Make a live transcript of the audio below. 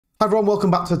Hi everyone, welcome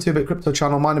back to the 2-Bit Crypto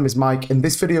channel. My name is Mike. In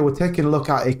this video, we're taking a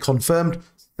look at a confirmed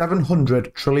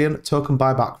 700 trillion token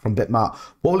buyback from Bitmart.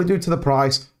 What will it do to the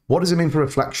price? What does it mean for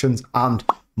reflections and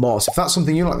more? So if that's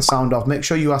something you like the sound of, make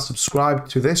sure you are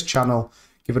subscribed to this channel.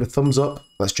 Give it a thumbs up.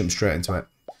 Let's jump straight into it.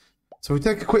 So if we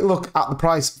take a quick look at the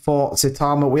price for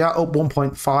Saitama, we are up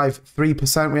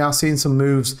 1.53%. We are seeing some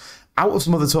moves out of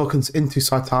some other tokens into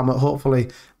Saitama, hopefully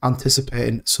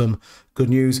anticipating some good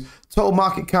news. Total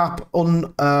market cap,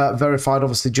 unverified,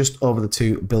 obviously just over the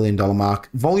 $2 billion mark.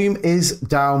 Volume is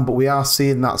down, but we are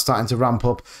seeing that starting to ramp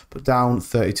up, but down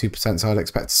 32%. So I'd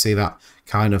expect to see that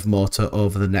kind of motor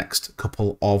over the next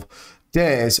couple of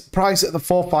days. Price at the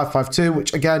 4552,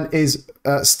 which again is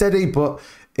steady, but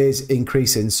is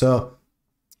increasing. So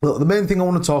look, the main thing I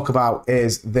want to talk about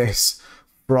is this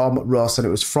from Russ, and it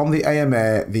was from the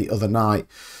AMA the other night.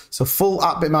 So full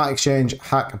at Bitmart exchange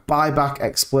hack buyback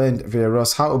explained via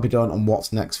Russ, how it will be done and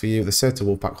what's next for you. The Sata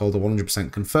Wolfpack holder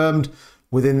 100% confirmed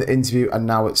within the interview, and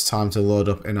now it's time to load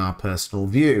up in our personal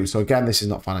view. So again, this is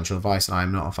not financial advice, and I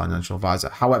am not a financial advisor.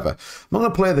 However, I'm not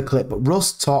going to play the clip, but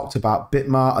Russ talked about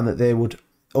Bitmart and that they would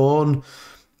own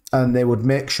and they would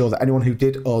make sure that anyone who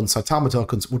did own Saitama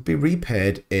tokens would be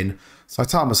repaid in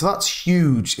Saitama. So that's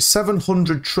huge.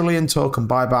 700 trillion token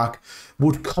buyback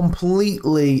would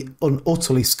completely and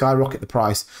utterly skyrocket the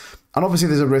price. And obviously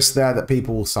there's a risk there that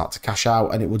people will start to cash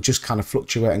out and it will just kind of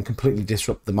fluctuate and completely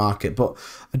disrupt the market. But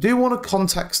I do want to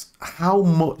context how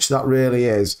much that really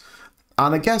is.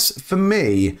 And I guess for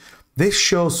me, this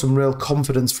shows some real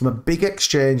confidence from a big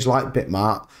exchange like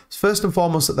Bitmart. First and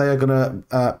foremost, that they are going to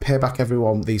pay back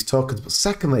everyone these tokens. But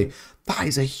secondly, that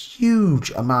is a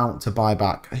huge amount to buy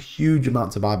back, a huge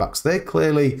amount to buy back. So they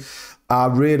clearly are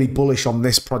really bullish on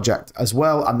this project as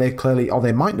well. And they clearly, or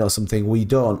they might know something we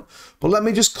don't. But let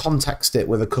me just context it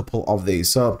with a couple of these.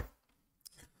 So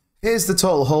here's the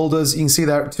total holders. You can see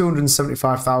there at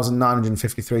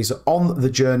 275,953. So on the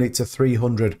journey to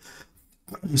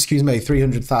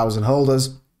 300,000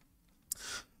 holders.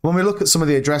 When we look at some of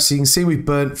the addresses, you can see we've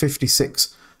burnt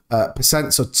 56%, so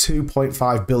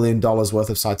 $2.5 billion worth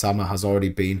of Saitama has already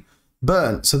been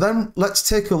burnt. So then let's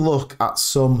take a look at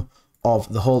some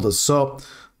of the holders. So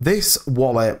this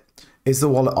wallet is the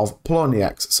wallet of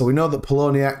Poloniex. So we know that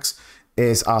Poloniex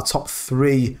is our top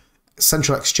 3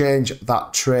 central exchange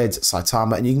that trades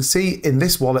Saitama. And you can see in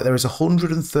this wallet, there is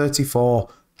 134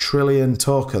 trillion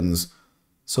tokens.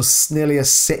 So it's nearly a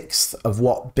sixth of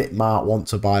what Bitmart want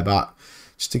to buy back,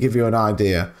 just to give you an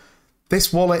idea.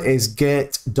 This wallet is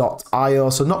gate.io,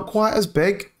 so not quite as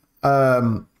big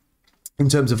in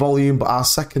terms of volume, but our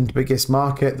second biggest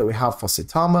market that we have for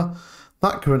Saitama,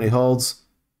 that currently holds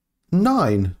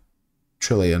 9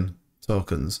 trillion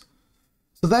tokens.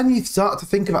 So then you start to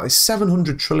think about this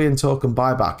 700 trillion token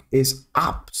buyback is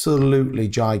absolutely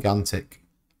gigantic,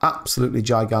 absolutely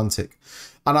gigantic.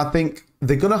 And I think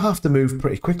they're going to have to move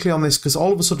pretty quickly on this, because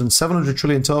all of a sudden 700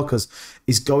 trillion tokens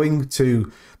is going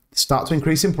to start to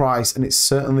increase in price, and it's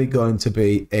certainly going to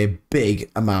be a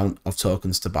big amount of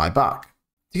tokens to buy back.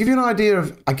 To give you an idea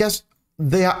of, I guess,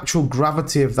 the actual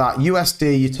gravity of that,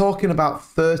 USD, you're talking about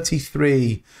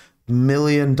 $33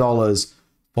 million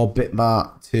for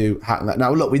Bitmart to hack that.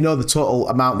 Now, look, we know the total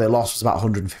amount they lost was about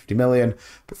 150 million,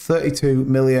 but 32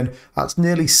 million, that's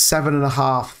nearly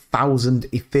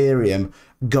 7,500 Ethereum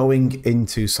going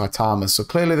into Saitama. So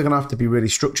clearly they're going to have to be really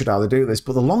structured how they do this,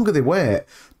 but the longer they wait,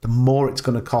 the more it's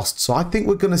going to cost. So I think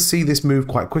we're going to see this move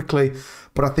quite quickly,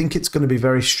 but I think it's going to be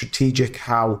very strategic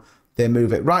how they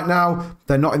move it. Right now,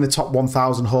 they're not in the top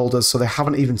 1,000 holders, so they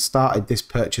haven't even started this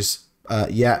purchase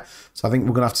yet. So I think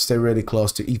we're going to have to stay really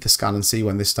close to Etherscan and see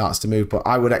when this starts to move. But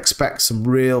I would expect some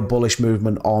real bullish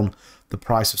movement on the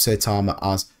price of Saitama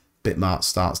as Bitmart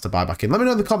starts to buy back in. Let me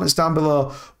know in the comments down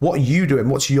below, what are you doing?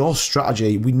 What's your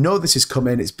strategy? We know this is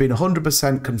coming. It's been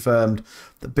 100% confirmed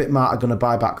that Bitmart are going to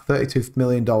buy back $32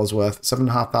 million worth,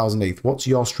 7,500 ETH. What's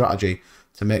your strategy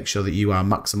to make sure that you are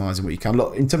maximizing what you can?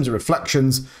 Look, in terms of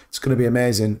reflections, it's going to be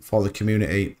amazing for the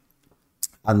community,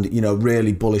 and, you know,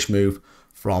 really bullish move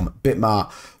from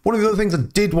Bitmart. One of the other things I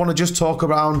did want to just talk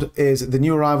around is the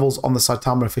new arrivals on the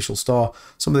Saitama official store.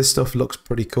 Some of this stuff looks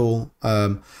pretty cool.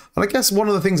 And I guess one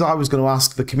of the things I was going to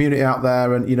ask the community out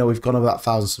there, and, you know, we've gone over that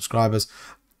 1,000 subscribers.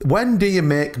 When do you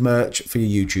make merch for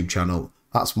your YouTube channel?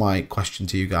 That's my question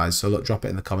to you guys. So look, drop it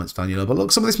in the comments down below. But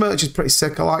look, some of this merch is pretty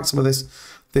sick. I like some of this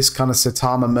kind of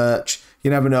Saitama merch. You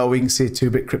never know, we can see a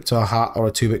 2-Bit Crypto hat or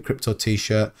a 2-Bit Crypto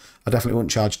t-shirt. I definitely wouldn't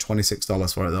charge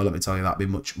 $26 for it though, let me tell you, that'd be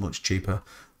much, much cheaper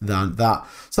than that.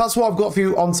 So that's what I've got for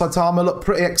you on Saitama. Look,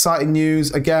 pretty exciting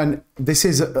news. Again, this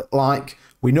is like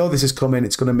We know this is coming.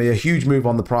 It's going to be a huge move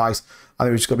on the price. I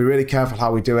think we've just got to be really careful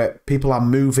how we do it. People are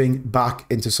moving back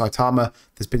into Saitama.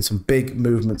 There's been some big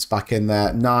movements back in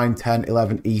there. 9, 10,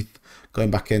 11 ETH going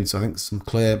back in. So I think some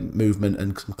clear movement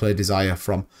and some clear desire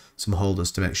from some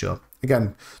holders to make sure.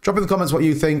 Again, drop in the comments what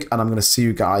you think, and I'm going to see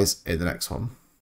you guys in the next one.